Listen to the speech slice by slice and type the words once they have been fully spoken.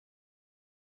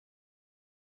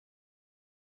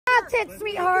have tits,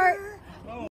 sweetheart.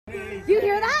 You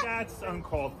hear that? That's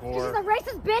uncalled for. She's a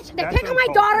racist bitch. They pick on my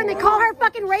daughter and they call her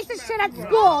fucking racist shit at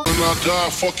school. When I die,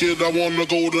 fuck it, I wanna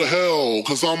go to hell.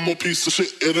 Cause I'm a piece of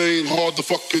shit, it ain't hard to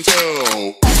fucking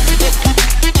tell.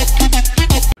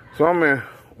 So I'm in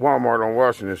Walmart on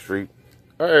Washington Street.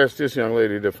 I asked this young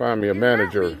lady to find me a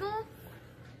manager.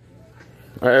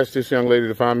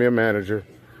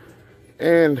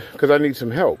 And because I need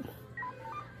some help.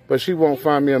 But she won't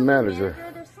find me a manager.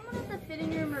 There's someone at the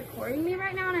fitting room recording me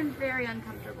right now and I'm very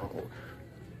uncomfortable.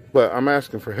 But I'm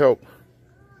asking for help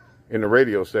in the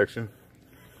radio section.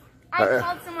 I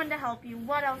called someone to help you.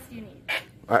 What else do you need?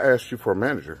 I asked you for a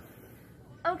manager.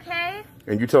 Okay.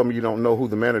 And you told me you don't know who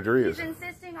the manager is. He's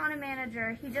insisting on a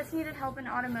manager. He just needed help in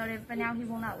automotive, but now he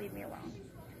will not leave me alone.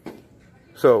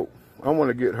 So I want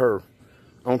to get her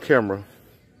on camera.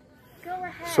 Go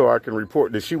ahead. So I can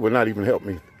report that she will not even help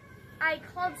me. I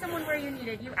called someone where you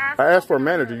needed. You asked. I asked for a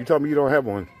manager. You told me you don't have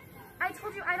one. I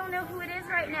told you I don't know who it is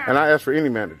right now. And I asked for any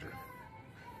manager.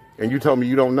 And you told me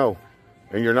you don't know.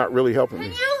 And you're not really helping me.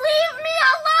 Can you leave me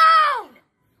alone?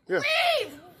 Yeah.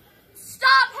 Leave!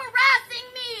 Stop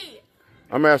harassing me!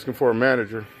 I'm asking for a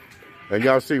manager. And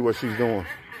y'all see what she's doing.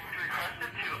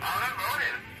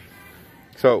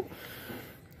 So.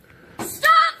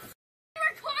 Stop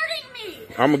recording me!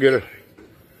 I'm going to get her.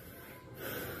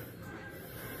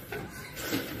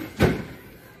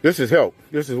 This is help.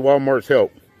 This is Walmart's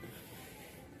help.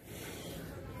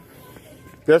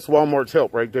 That's Walmart's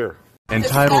help right there.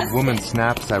 Entitled woman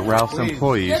snaps at Ralph's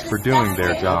employees for doing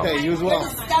their job. Okay, you as well.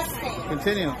 You're disgusting.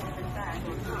 Continue.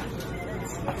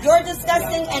 You're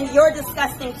disgusting and you're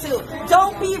disgusting too.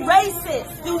 Don't be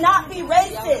racist. Do not be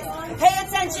racist. Pay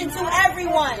attention to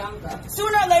everyone.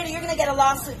 Sooner or later, you're going to get a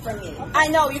lawsuit from me. I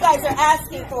know, you guys are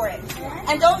asking for it.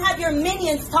 And don't have your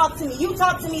minions talk to me. You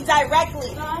talk to me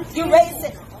directly. You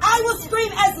racist. I will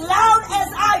scream as loud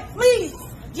as I please.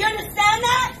 Do you understand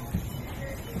that?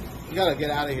 You gotta get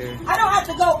out of here. I don't have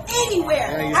to go anywhere.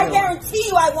 Yeah, I guarantee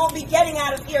you I won't be getting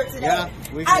out of here today. Yeah,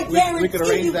 we could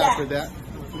arrange that for that.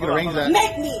 We could arrange that.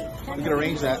 Make me. We could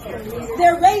arrange that.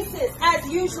 They're racist as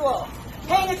usual.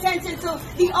 Paying attention to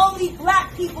the only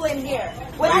black people in here.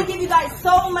 When I give you guys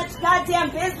so much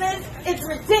goddamn business, it's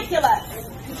ridiculous.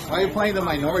 Why are you playing the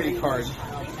minority card?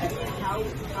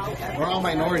 We're all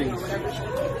minorities.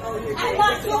 I'm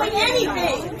not doing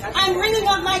anything. I'm ringing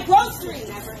up my groceries.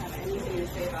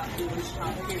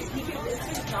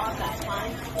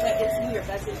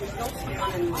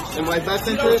 In my best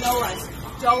interest?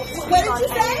 What did you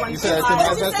say? You said it's in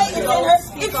my best interest?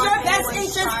 It's your best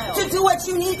interest to do what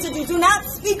you need to do. Do not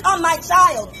speak on my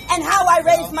child and how I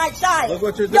raise my child. Look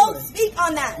what you're doing. Don't speak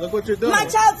on that. Look what you're doing. My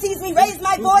child sees me raise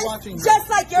my voice just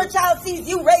like your child sees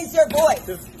you raise your voice.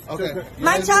 Okay.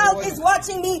 My child is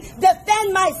watching me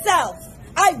defend myself.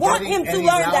 I want him to learn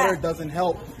that. Doesn't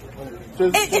help.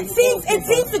 It seems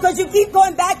because you keep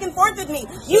going back and forth with me.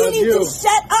 You need to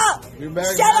shut up. You're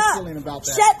very shut masculine up. about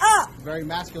that. Shut up. Very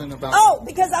masculine about Oh,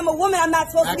 because I'm a woman, I'm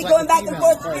not supposed to be going back and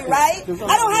forth with you, right?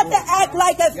 I don't have to act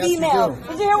like a female.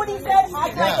 Did you hear what he said?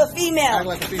 Act like a female. Act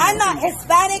like a female. I'm not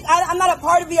Hispanic. I'm not a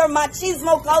part of your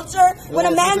machismo culture. When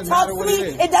a man talks to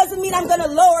me, it doesn't mean I'm going to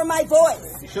lower my voice.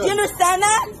 Do you understand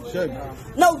that? Should.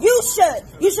 No, you should.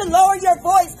 You should lower your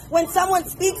voice when someone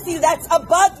speaks to you that's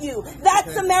above you.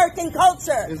 That's American culture.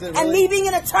 Really? And me being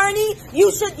an attorney,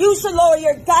 you should lower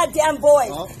your goddamn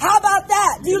voice. Oh. How about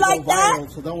that? Do you like that?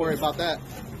 So don't worry about that.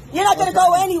 You're not going to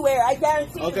go anywhere, I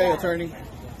guarantee you. Okay, that. Attorney.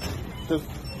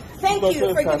 Thank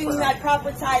you for giving me my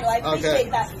proper title. I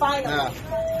appreciate that. Finally. Yeah.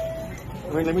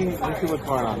 Let me see what's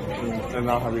going on, and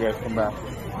I'll have you guys come back.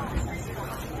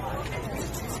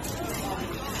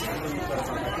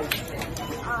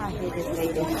 I hate this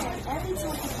lady.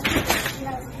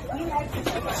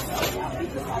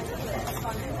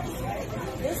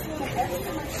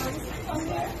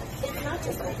 It's not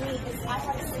just with me, it's I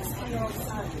have a 16-year-old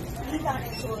son. He got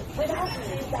into it without me.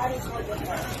 He got into it with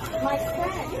her. My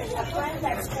friend, a friend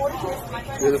that's 40 years, my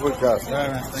friend Beautiful job.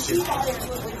 she got into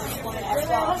it with this woman as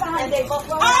well. And they both,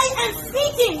 I am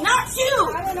speaking, not you!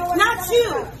 Not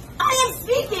you! I am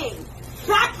speaking!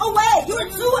 Back away! You're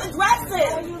too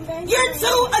aggressive! You're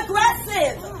too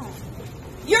aggressive!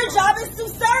 Your job is to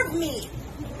serve me!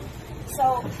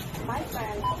 So, my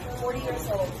friend, 40 years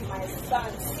old, my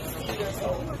son, 60 years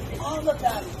old, all of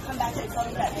them come back and tell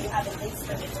me that they have a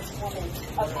history with this woman,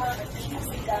 of her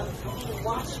accusing them, being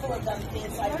watchful of them,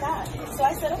 things like that. So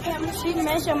I said, okay, I'm going to... She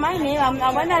mentioned my name.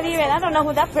 I don't know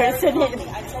who that person is.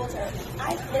 I told her,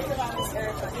 I've lived around this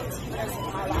area for 15 years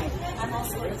of my life. I'm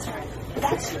also an attorney.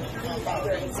 That should mean that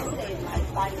you're intimidated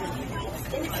by me. It's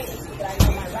intimidating me that I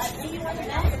know my rights. Do you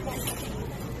understand?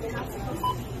 they're not supposed to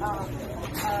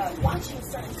be watching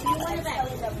certain people and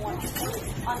telling them what to do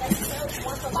unnecessarily.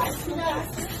 Once a life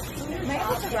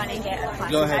running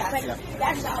it. Go ahead. Yeah.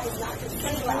 that job is not just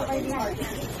saying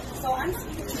so I'm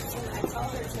speaking to her and I tell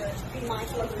her to be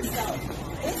mindful of herself.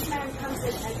 This man comes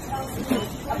in and tells me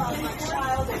about my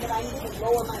child and that I need to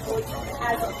lower my voice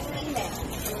as a female.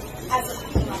 As a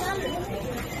female.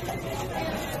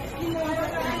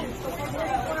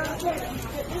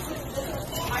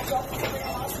 I go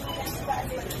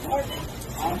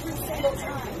every single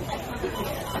time I come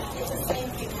here. It's the same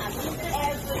thing happens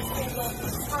every single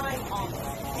time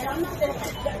almost. And I'm not going to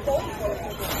go for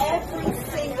it every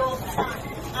single time.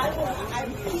 I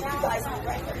keep you guys on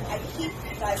record. I keep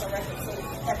you guys on record so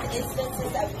that the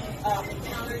instances that we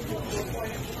encountered will be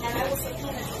important. And I will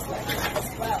subpoena these records as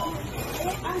well. And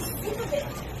I'm sick of it.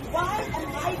 Why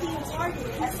am I being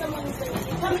targeted as someone who's been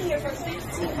coming here for 15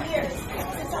 years?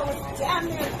 Since I was damn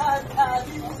near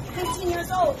 15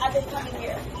 years old, I've been coming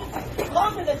here.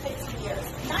 Longer than 15 years.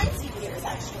 19 years,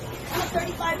 actually. I'm a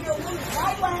 35-year-old woman.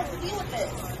 Why do I have to deal with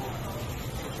this?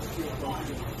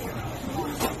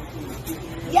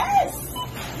 Yes.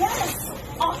 Yes.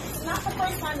 Oh, it's not the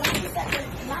first time, not the second,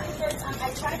 not the third time. I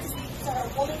tried to speak to her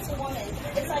woman to woman.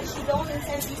 It's like she don't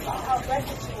intend, you saw how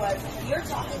aggressive she was. You're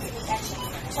talking to me and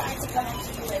she's trying to come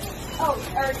into you and, oh,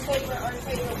 earn favor,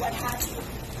 what have you.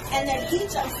 And then he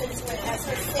jumps into it as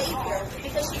her savior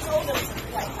because she told him,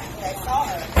 like, I saw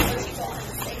her, so she told him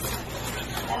to say something.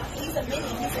 And he's a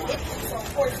mini, he's an idiot, so of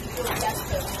course he feels best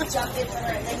to jump into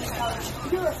her and then he tells her,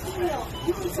 you're a female,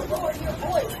 you need to lower your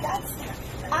voice.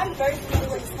 I'm very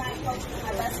familiar with Hispanic culture with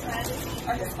my best friends,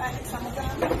 or Hispanic, some of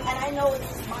them, and I know it's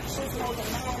just machismo, the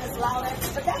man is louder,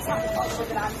 but that's not the culture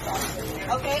that I'm from,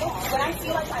 okay? When I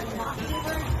feel like I'm not being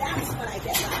heard, that's when I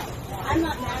get loud. I'm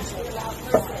not naturally a loud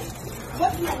person.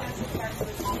 What's my natural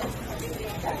characteristic?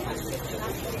 That's my sister,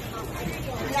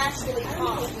 naturally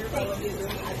calm. Thank you.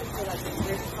 I just feel like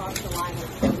you're across the line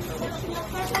with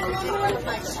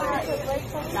my child.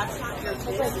 That's not your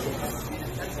business.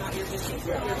 That's not your business.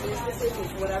 Your business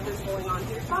is whatever's going on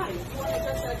here. Fine.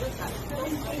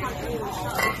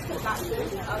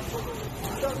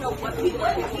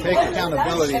 Take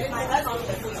accountability. I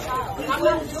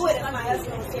wouldn't do it if my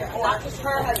husband was here. Not just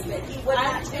her husband. He would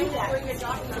not do that.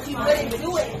 He wouldn't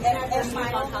do it if my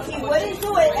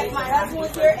husband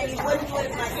was here, and he wouldn't do it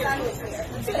if my son was here.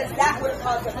 Because that would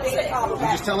cause a big problem.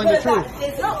 You're just telling the truth.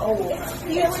 No,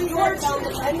 it's your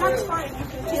truth, and that's fine. You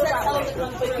can feel that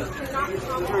television, but you cannot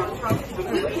comment on how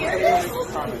you hear this.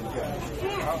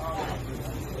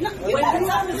 No,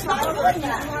 that's not doing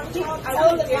that. I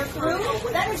know that you're through.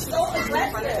 That is so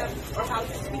aggressive. Or how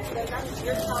to speak to them. That's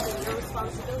your child and your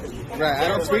responsibility. Right, I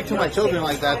don't speak to my children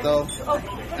like that, though.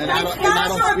 And I don't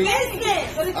speak.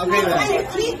 Business. Okay, then. And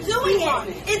keep doing it.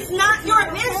 It's not your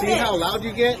business. See how loud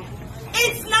you get?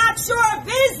 It's not your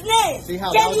business. See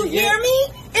how Can loud you you hear get? me?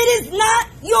 It is not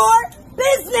your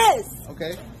business.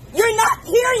 Okay. You're not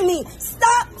hearing me.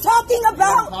 Stop talking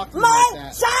about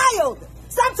my child.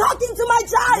 Stop talking to my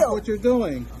child. Look what you're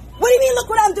doing. What do you mean, look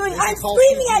what I'm doing? I'm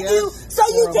screaming at you so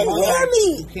you can hear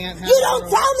me. You don't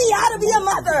tell me how to be a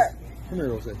mother. Come here,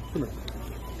 Jose. Come here.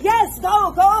 Yes,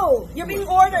 go. You're being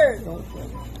ordered.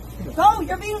 Go,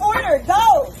 you're being ordered.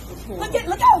 Go.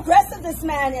 Look how aggressive this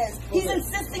man is. He's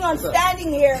insisting on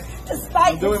standing here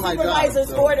despite the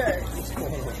supervisor's order.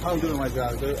 I'm doing my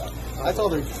job. I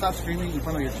told her, stop screaming in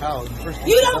front of your child.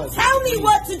 You don't tell me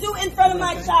what to do in front of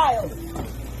my child.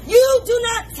 You do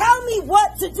not tell me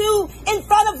what to do in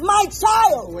front of my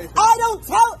child. I don't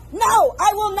tell. No,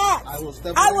 I will not. I will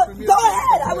step I away will. from you. Go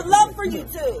ahead. I would love for you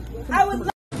to. I would. It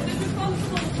is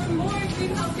responsible for more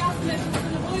greenhouse gas emissions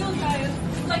than the oil giants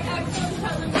like Exxon,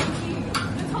 Shell, and BP.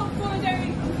 The top 4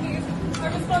 dairy companies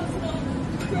are responsible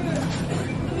for the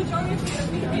majority of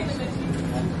methane emissions.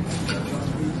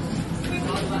 We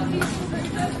want the people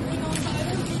protesting on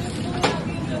violence and pulling out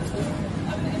the injustice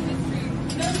of an industry.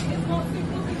 No, it's not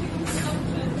simple to human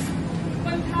consumption.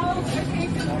 When cows are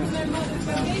taken from their mothers,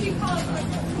 when baby cows are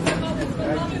taken from their mothers, when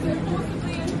mothers are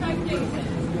forcibly impregnated.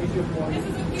 This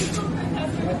is a peaceful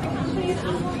protest against the company and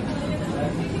animal rebellion and are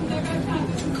taking direct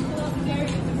action to pull out the dairy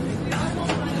industry. We are not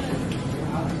violent.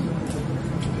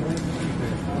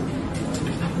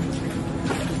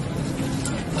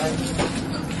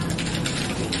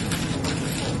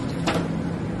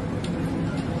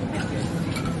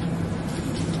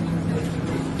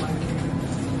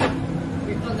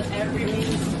 We've done every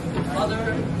means, other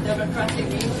democratic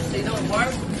means, they don't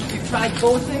work. We've tried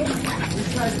voting,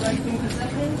 we've tried writing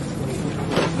petitions.